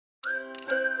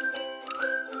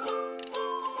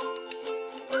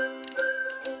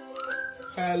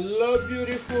Hello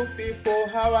beautiful people,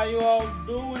 how are you all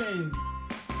doing?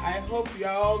 I hope you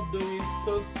are all doing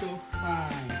so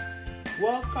fine.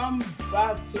 Welcome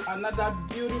back to another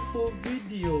beautiful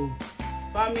video.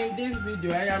 In this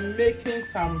video I am making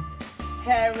some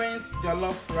herrings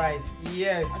jollof rice.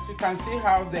 Yes, as you can see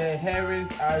how the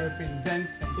herrings are represented.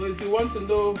 So if you want to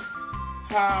know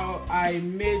how I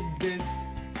made this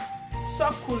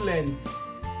succulent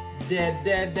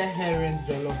the herrings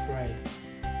jollof rice,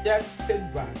 just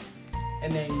sit back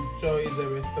and enjoy the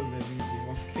rest of the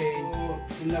video. Okay, so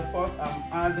in the pot I'm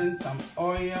adding some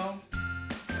oil.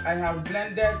 I have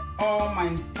blended all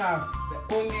my stuff,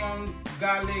 the onions,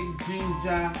 garlic,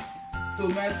 ginger,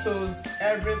 tomatoes,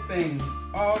 everything,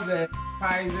 all the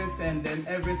spices and then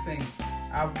everything.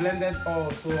 I've blended all,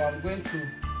 so I'm going to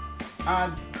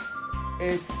add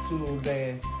it to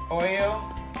the oil.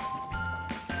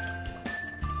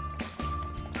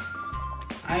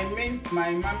 I made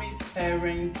my mommy's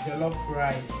herrings jollof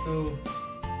rice, so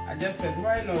I just said,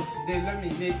 why not today, let me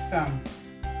make some.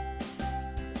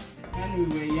 When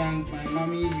we were young, my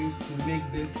mommy used to make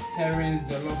this herrings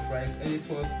jollof rice and it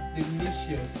was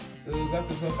delicious. So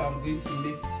that is what I'm going to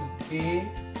make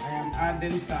today. I am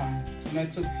adding some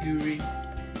tomato puree.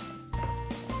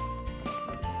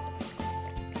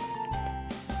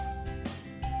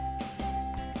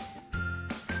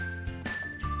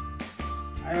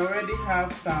 I already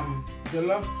have some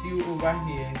jollof stew over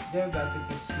here, just that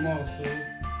it is small, so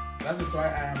that is why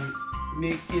I am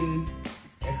making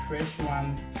a fresh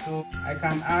one, so I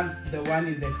can add the one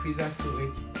in the freezer to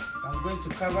it. I'm going to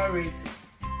cover it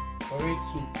for it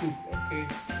to cook, okay,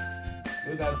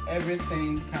 so that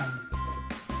everything can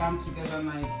come together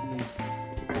nicely.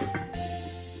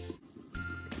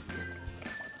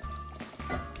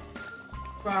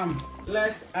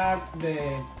 Let's add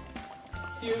the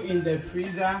stew in the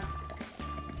freezer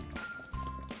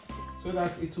so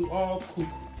that it will all cook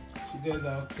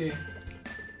together. Okay,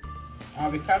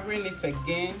 I'll be covering it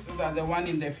again so that the one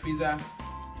in the freezer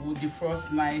will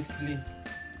defrost nicely.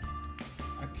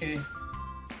 Okay,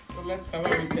 so let's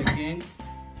cover it again.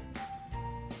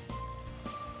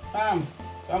 So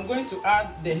I'm going to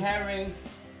add the herrings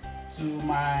to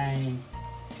my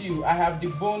stew. I have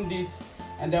deboned it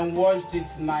and then washed it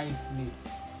nicely,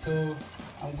 so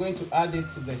I'm going to add it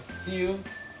to the stew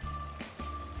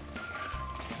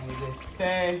with a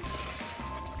stir.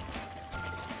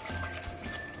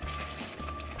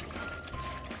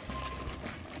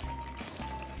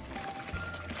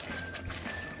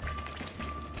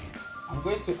 I'm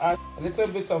going to add a little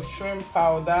bit of shrimp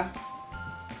powder,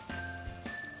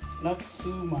 not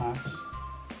too much,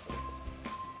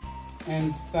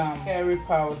 and some curry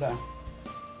powder.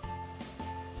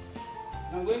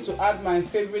 I'm going to add my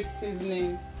favorite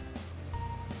seasoning.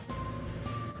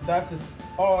 That is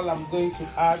all I'm going to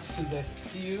add to the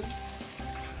stew.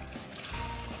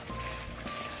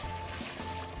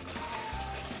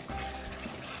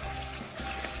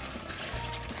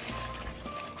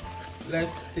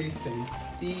 Let's taste and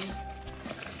see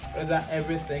whether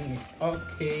everything is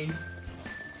okay.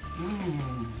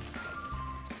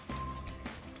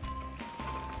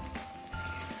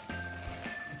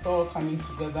 It's all coming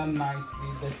together nicely.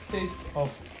 The taste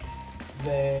of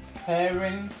the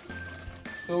herrings,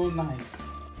 so nice.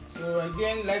 So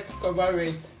again, let's cover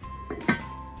it.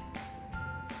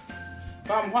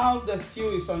 While the stew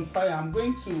is on fire, I'm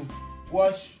going to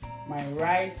wash my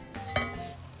rice.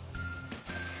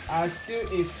 Our stew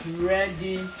is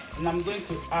ready and I'm going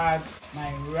to add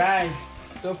my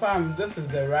rice. So this is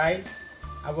the rice.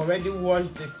 I've already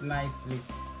washed it nicely.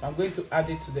 I'm going to add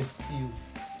it to the stew.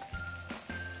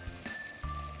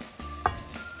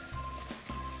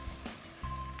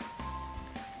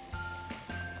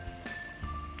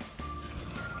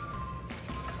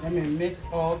 Let me mix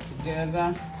all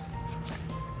together.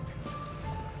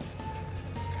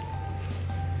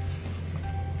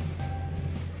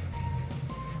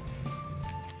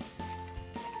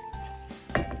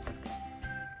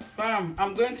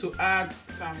 I'm going to add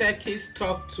some turkey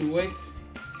stock to it.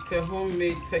 It's a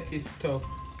homemade turkey stock.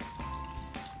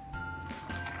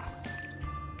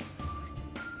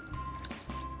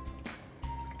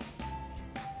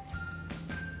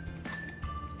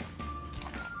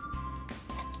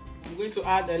 I'm going to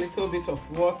add a little bit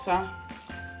of water.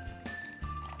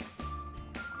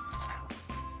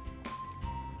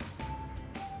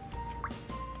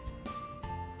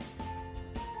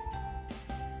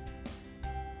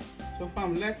 So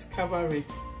let's cover it.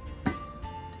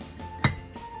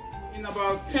 In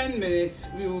about 10 minutes,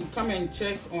 we will come and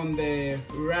check on the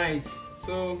rice.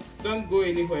 So don't go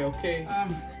anywhere, okay?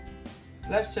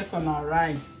 Let's check on our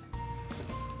rice.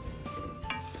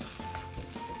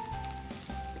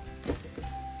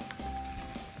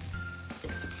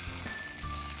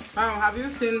 Have you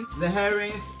seen the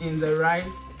herrings in the rice?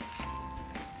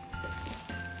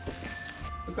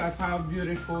 Look at how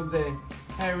beautiful the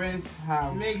herrings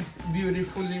have mixed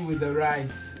beautifully with the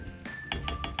rice.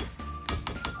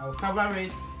 I'll cover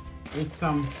it with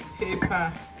some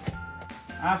paper.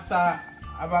 After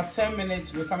about 10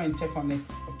 minutes, we'll come and check on it,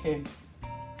 okay?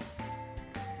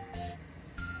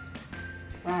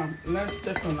 Let's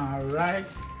check on our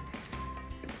rice.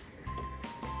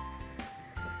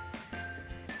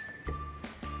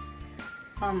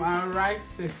 Our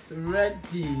rice is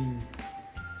ready.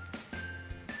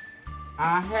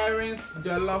 Our herrings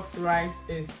jollof rice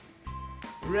is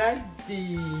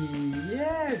ready.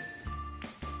 Yes,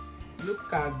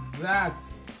 look at that.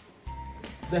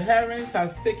 The herrings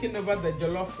has taken over the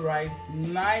jollof rice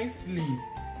nicely.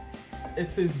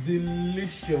 It is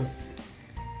delicious.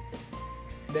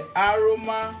 The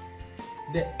aroma,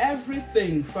 the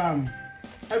everything,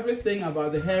 everything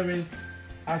about the herrings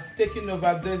has taken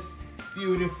over this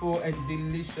beautiful and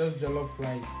delicious jollof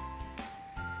rice.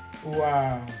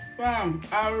 Wow.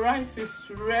 Our rice is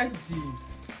ready.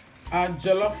 Our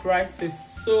jollof rice is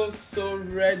so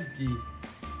ready.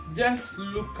 Just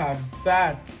look at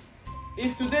that.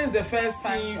 If today is the first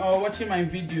time or watching my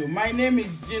video, my name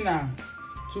is Gina.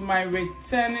 To my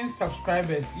returning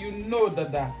subscribers, you know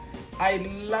that I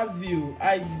love you.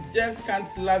 I just can't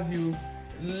love you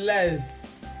less.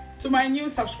 To my new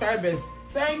subscribers,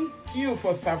 thank you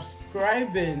for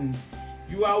subscribing.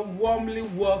 You are warmly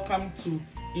welcome to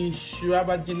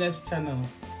Insuraba Gina's channel.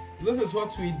 This is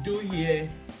what we do here.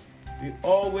 We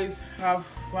always have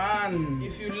fun.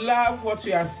 If you love what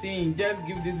you are seeing, just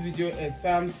give this video a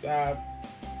thumbs up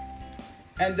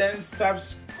and then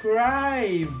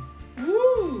subscribe.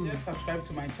 Woo! Just subscribe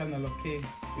to my channel, okay?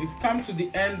 We've come to the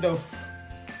end of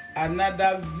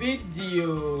another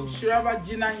video. Insuraba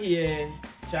Gina here.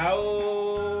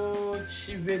 Ciao.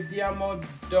 Ci vediamo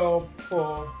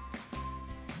dopo.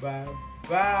 Bye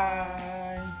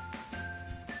bye.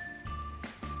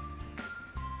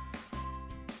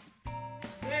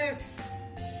 This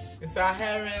is our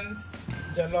herrings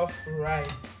jollof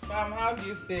rice. How do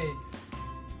you say it?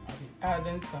 I'll be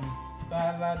adding some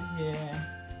salad here.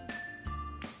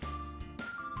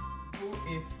 Who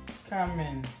is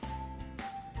coming?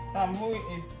 Who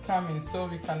is coming so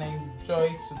we can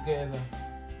enjoy together?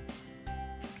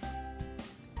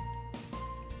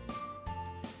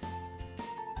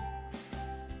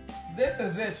 This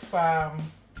is it, fam.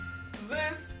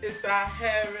 This is our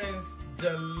herrings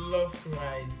jollof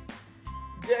rice.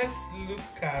 Just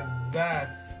look at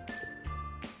that.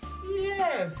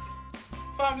 Yes,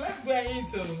 fam. Let's go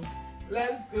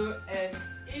and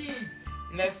eat.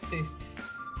 Let's taste.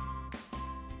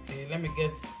 Okay, let me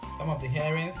get some of the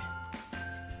herrings.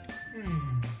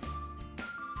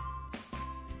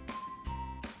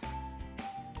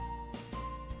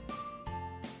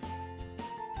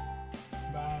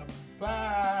 Bye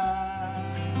bye.